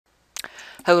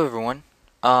Hello everyone.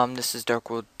 This is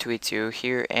Darkworld280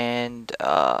 here, and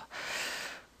I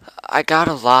got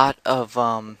a lot of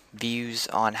views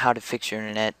on how to fix your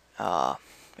internet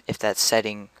if that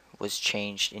setting was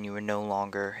changed and you were no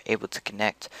longer able to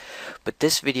connect. But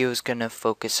this video is gonna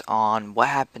focus on what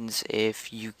happens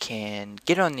if you can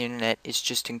get on the internet. It's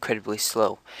just incredibly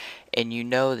slow, and you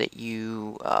know that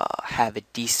you have a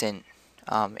decent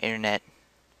internet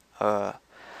uh,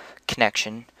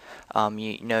 connection.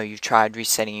 You know you've tried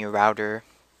resetting your router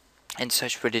and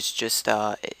such, but it's just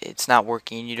it's not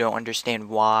working. You don't understand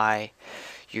why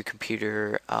your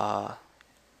computer's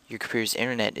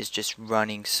internet is just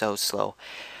running so slow.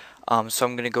 So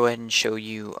I'm gonna go ahead and show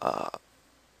you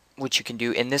what you can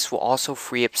do, and this will also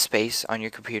free up space on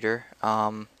your computer.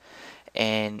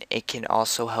 And it can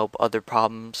also help other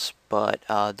problems, but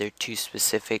they're too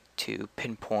specific to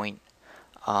pinpoint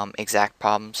exact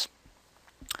problems.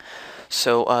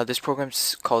 So this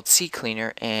program's called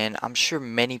CCleaner, and I'm sure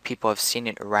many people have seen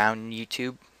it around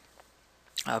YouTube.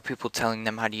 People telling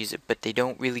them how to use it, but they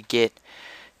don't really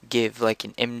give like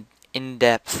an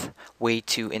in-depth way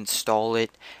to install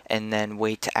it and then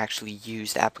way to actually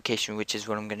use the application, which is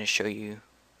what I'm going to show you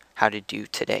how to do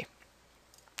today.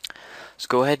 So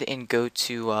go ahead and go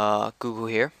to Google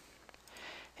here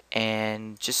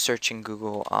and just search in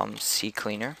Google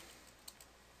CCleaner,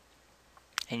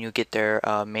 and you'll get their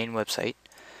main website.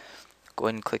 Go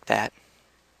ahead and click that.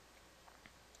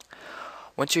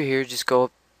 Once you're here, just go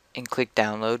up and click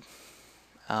download.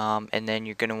 And then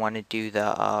you're going to want to do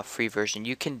the free version.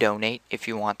 You can donate if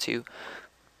you want to,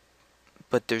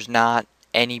 but there's not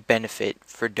any benefit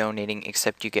for donating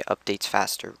except you get updates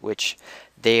faster, which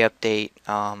they update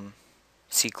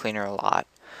CCleaner a lot.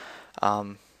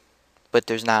 But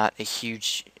there's not a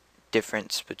huge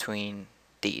difference between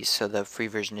these, so the free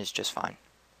version is just fine.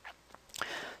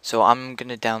 So I'm going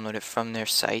to download it from their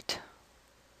site.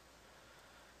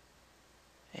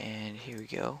 And here we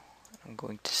go. I'm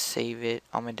going to save it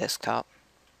on my desktop.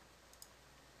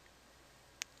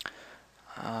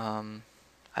 I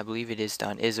believe it is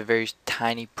done. It is a very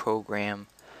tiny program.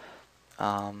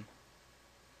 Okay,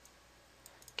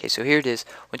 so here it is.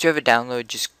 Once you have it download,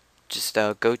 just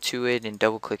go to it and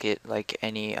double click it like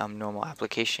any normal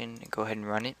application and go ahead and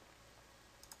run it.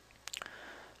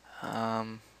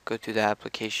 Go through the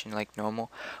application like normal.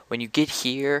 When you get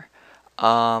here,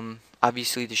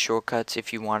 obviously the shortcuts,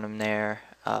 if you want them there.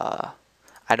 I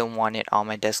don't want it on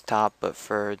my desktop, but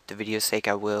for the video's sake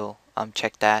I will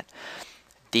check that.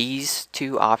 These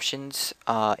two options,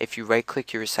 if you right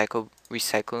click your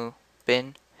recycle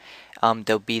bin,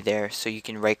 they'll be there, so you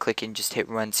can right click and just hit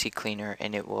run CCleaner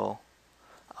and it will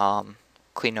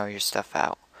clean all your stuff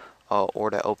out, or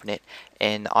to open it.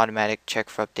 And the automatic check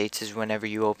for updates is whenever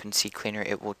you open CCleaner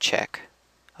it will check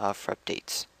for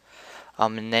updates.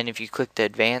 And then if you click the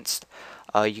advanced,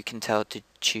 you can tell it to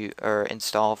choose or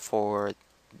install for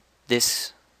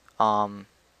this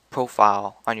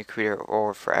profile on your computer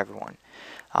or for everyone.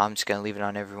 I'm just going to leave it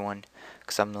on everyone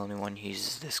because I'm the only one who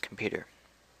uses this computer.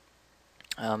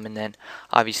 And then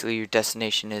obviously your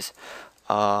destination is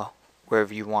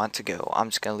wherever you want to go. I'm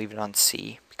just going to leave it on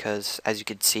C because as you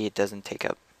can see it doesn't take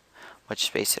up much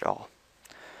space at all.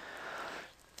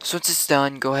 So once it's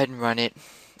done, go ahead and run it.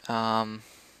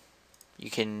 You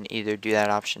can either do that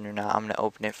option or not. I'm going to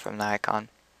open it from the icon.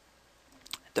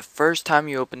 The first time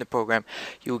you open the program,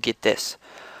 you will get this.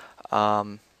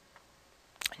 Now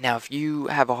if you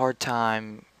have a hard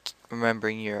time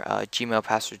remembering your Gmail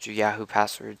passwords or Yahoo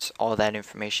passwords, all that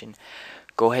information,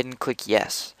 go ahead and click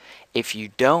yes. If you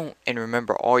don't and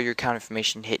remember all your account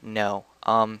information, hit no.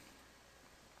 The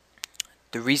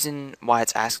reason why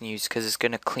it's asking you is because it's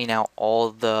going to clean out all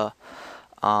the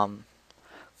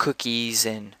cookies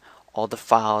and all the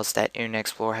files that Internet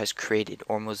Explorer has created,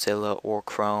 or Mozilla or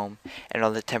Chrome, and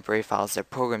all the temporary files that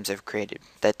programs have created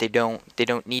that they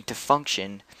don't need to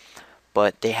function,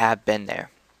 but they have been there.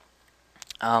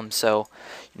 So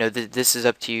you know this is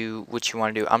up to you what you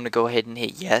want to do. I'm gonna go ahead and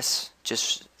hit yes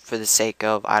just for the sake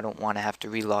of I don't want to have to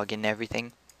relog in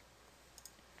everything.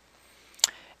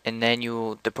 And then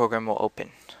the program will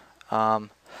open.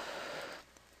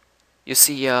 You'll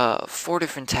see 4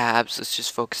 different tabs. Let's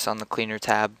just focus on the cleaner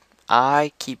tab.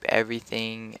 I keep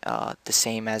everything the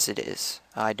same as it is.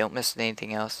 I don't mess with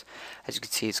anything else. As you can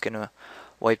see, it's gonna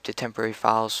wipe the temporary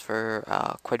files for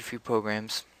quite a few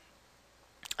programs.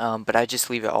 But I just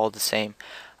leave it all the same.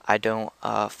 I don't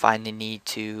find the need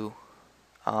to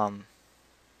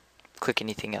click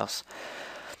anything else.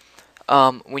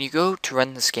 When you go to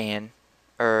run the scan,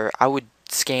 or I would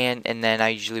scan and then I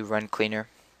usually run cleaner.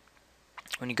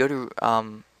 When you go to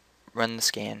run the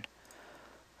scan,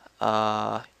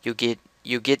 you'll get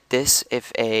you get this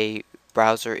if a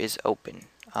browser is open.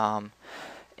 And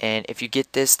if you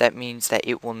get this, that means that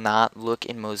it will not look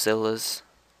in Mozilla's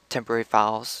temporary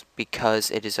files because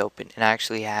it is open. And I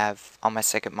actually have, on my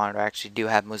second monitor, I actually do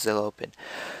have Mozilla open.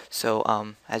 So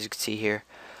as you can see here,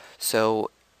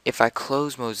 so if I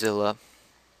close Mozilla,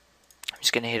 I'm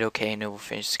just going to hit OK and it will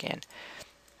finish scan.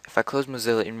 If I close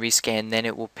Mozilla and rescan, then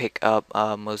it will pick up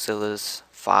Mozilla's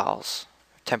files,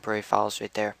 temporary files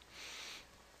right there.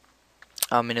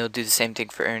 And it'll do the same thing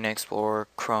for Internet Explorer,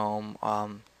 Chrome,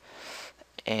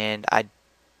 and I'm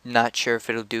not sure if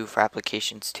it'll do for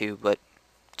applications too, but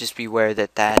just beware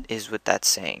that that is what that's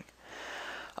saying.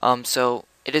 So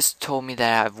it has told me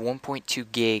that I have 1.2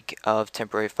 gig of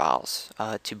temporary files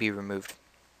to be removed.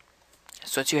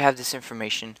 So once you have this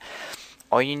information,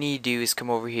 all you need to do is come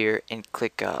over here and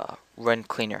click Run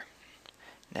Cleaner.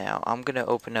 Now I'm gonna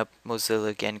open up Mozilla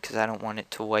again because I don't want it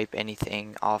to wipe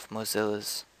anything off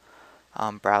Mozilla's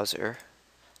browser.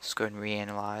 Let's go ahead and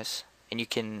reanalyze, and you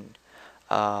can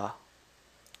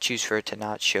choose for it to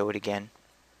not show it again.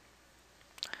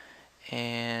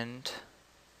 And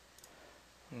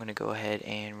I'm gonna go ahead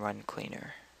and run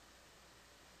cleaner.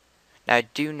 Now I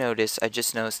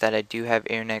just noticed that I do have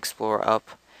Internet Explorer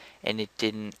up, and it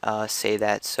didn't say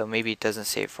that, so maybe it doesn't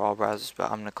say it for all browsers,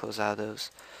 but I'm gonna close out of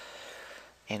those.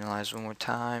 Analyze one more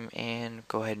time and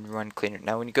go ahead and run cleaner.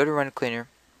 Now when you go to run cleaner,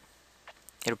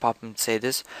 it'll pop up and say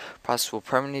this process will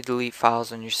permanently delete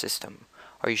files on your system.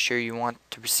 Are you sure you want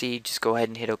to proceed? Just go ahead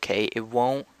and hit OK. It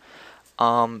won't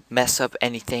mess up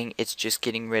anything. It's just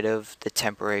getting rid of the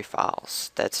temporary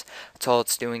files. That's all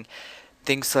it's doing.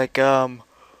 Things like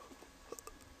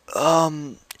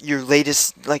your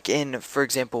latest, like in, for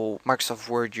example, Microsoft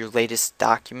Word, your latest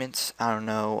documents. I don't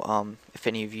know if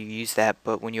any of you use that,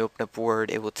 but when you open up Word,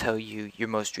 it will tell you your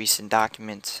most recent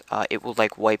documents. It will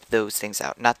like wipe those things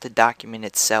out, not the document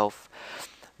itself,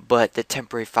 but the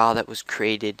temporary file that was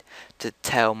created to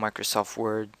tell Microsoft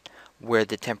Word where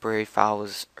the temporary file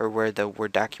was, or where the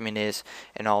Word document is,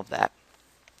 and all of that.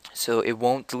 So it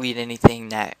won't delete anything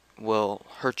that will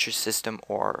hurt your system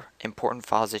or important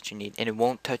files that you need, and it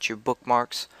won't touch your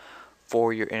bookmarks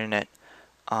for your internet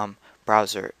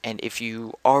browser. And if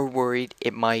you are worried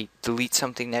it might delete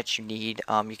something that you need,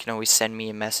 you can always send me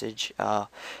a message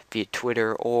via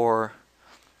Twitter or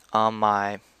on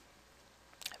my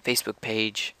Facebook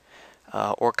page,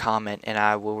 or comment, and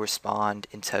I will respond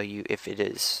and tell you if it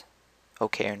is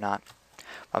okay or not.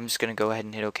 I'm just going to go ahead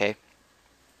and hit OK.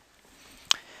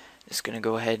 Just going to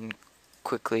go ahead and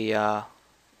quickly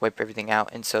wipe everything out,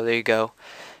 and so there you go.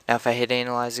 Now if I hit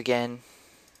analyze again,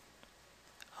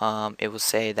 it will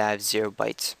say that I have 0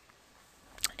 bytes,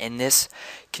 and this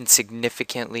can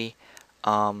significantly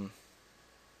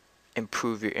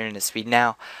improve your internet speed.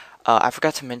 Now I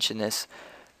forgot to mention this.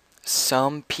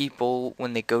 Some people,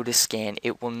 when they go to scan,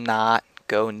 it will not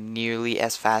go nearly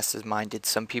as fast as mine did.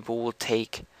 Some people's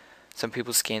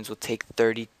scans will take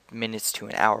 30 minutes to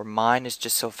an hour. Mine is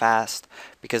just so fast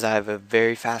because I have a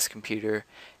very fast computer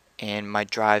and my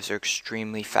drives are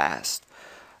extremely fast.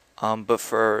 But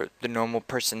for the normal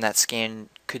person, that scan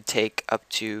could take up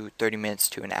to 30 minutes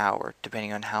to an hour,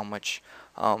 depending on how much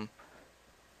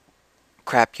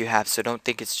crap you have. So don't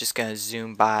think it's just going to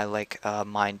zoom by like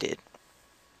mine did.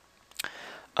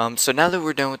 So now that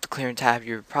we're done with the cleaner tab,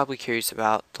 you're probably curious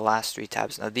about the last 3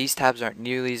 tabs. Now these tabs aren't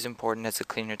nearly as important as the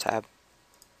cleaner tab.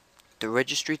 The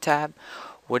registry tab,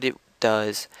 what it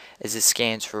does is it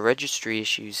scans for registry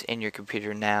issues in your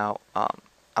computer. Now I'm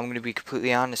going to be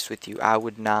completely honest with you. I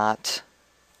would not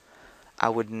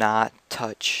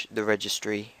touch the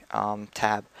registry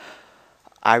tab.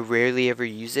 I rarely ever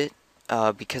use it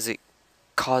because it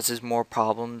causes more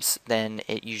problems than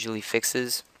it usually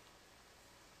fixes.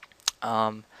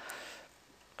 I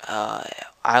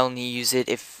only use it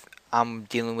if I'm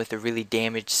dealing with a really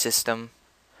damaged system,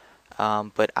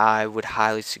 but I would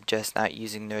highly suggest not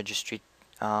using the registry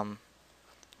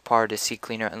part of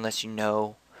CCleaner unless you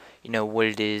know what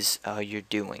it is you're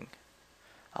doing.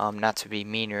 Not to be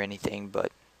mean or anything,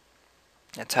 but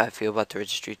that's how I feel about the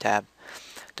registry tab.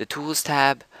 The tools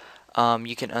tab,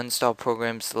 you can uninstall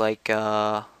programs like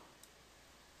the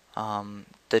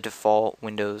default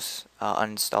Windows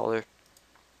uninstaller.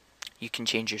 You can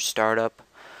change your startup,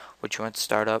 what you want to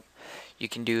start up. You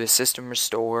can do a system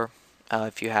restore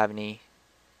if you have any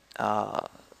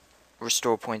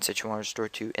restore points that you want to restore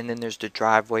to. And then there's the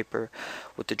drive wiper.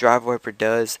 What the drive wiper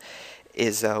does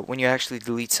is when you actually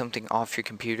delete something off your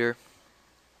computer,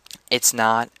 it's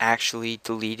not actually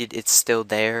deleted, it's still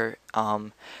there.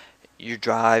 Your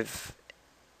drive,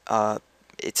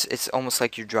 it's almost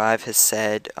like your drive has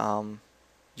said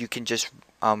you can just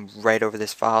write over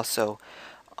this file. So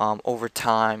over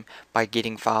time, by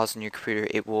getting files in your computer,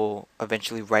 it will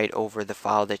eventually write over the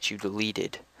file that you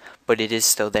deleted, but it is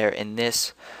still there, and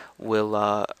this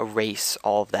will erase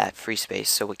all of that free space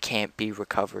so it can't be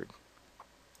recovered.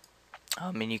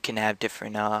 And you can have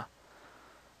different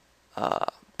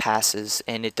passes,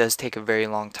 and it does take a very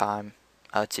long time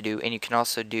to do, and you can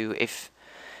also do, if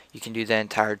you can do the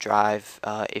entire drive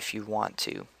if you want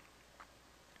to.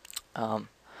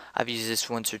 I've used this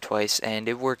once or twice and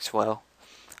it works well,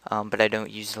 but I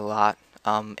don't use it a lot.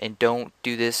 And don't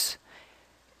do this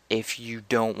if you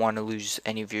don't want to lose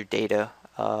any of your data.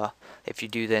 If you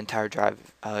do the entire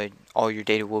drive, all your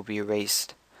data will be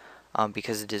erased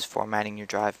because it is formatting your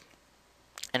drive.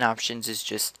 And options is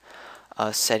just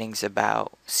settings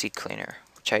about CCleaner,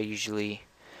 which I usually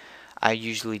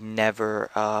never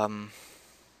am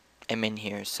in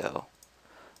here, so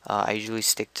I usually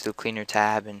stick to the cleaner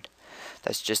tab, and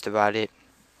that's just about it.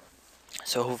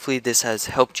 So hopefully this has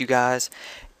helped you guys,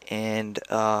 and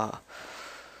hopefully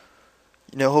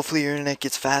your internet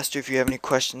gets faster. If you have any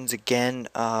questions, again,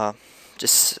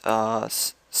 just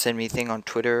send me a thing on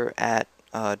Twitter at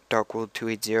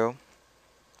darkworld280,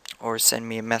 or send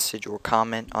me a message or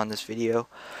comment on this video.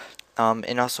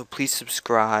 And also please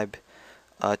subscribe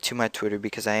to my Twitter,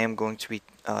 because I am going to be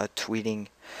tweeting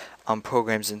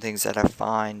programs and things that I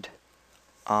find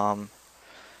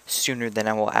sooner than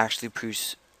I will actually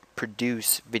produce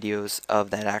videos of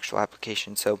that actual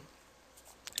application. So,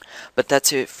 but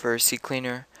that's it for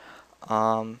CCleaner,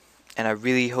 and I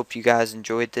really hope you guys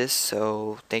enjoyed this,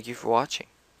 so thank you for watching.